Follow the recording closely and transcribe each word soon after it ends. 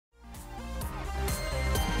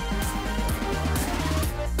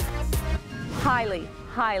highly,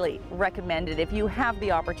 highly recommended. If you have the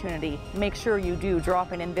opportunity, make sure you do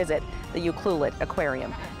drop in and visit the Ucluelet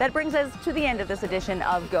Aquarium. That brings us to the end of this edition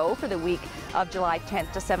of Go for the week of July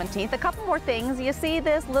 10th to 17th. A couple more things. You see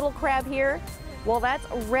this little crab here? Well, that's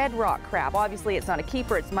a red rock crab. Obviously, it's not a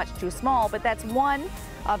keeper. It's much too small, but that's one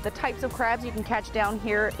of the types of crabs you can catch down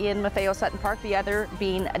here in Maffeo-Sutton Park, the other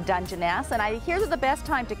being Dungeness. And I hear that the best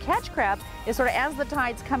time to catch crab is sort of as the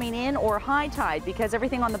tide's coming in or high tide, because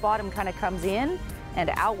everything on the bottom kind of comes in and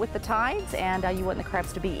out with the tides, and you want the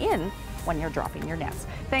crabs to be in when you're dropping your nets.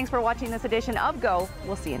 Thanks for watching this edition of Go.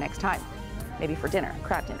 We'll see you next time. Maybe for dinner,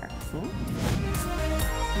 crab dinner.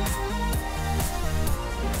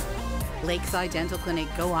 Lakeside Dental Clinic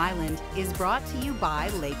Go Island is brought to you by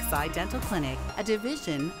Lakeside Dental Clinic, a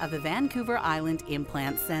division of the Vancouver Island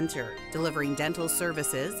Implant Centre, delivering dental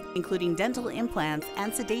services, including dental implants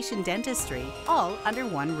and sedation dentistry, all under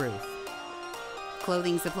one roof.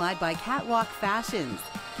 Clothing supplied by Catwalk Fashions.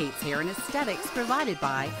 Kate's Hair and Aesthetics provided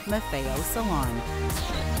by Maffeo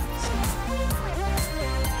Salon.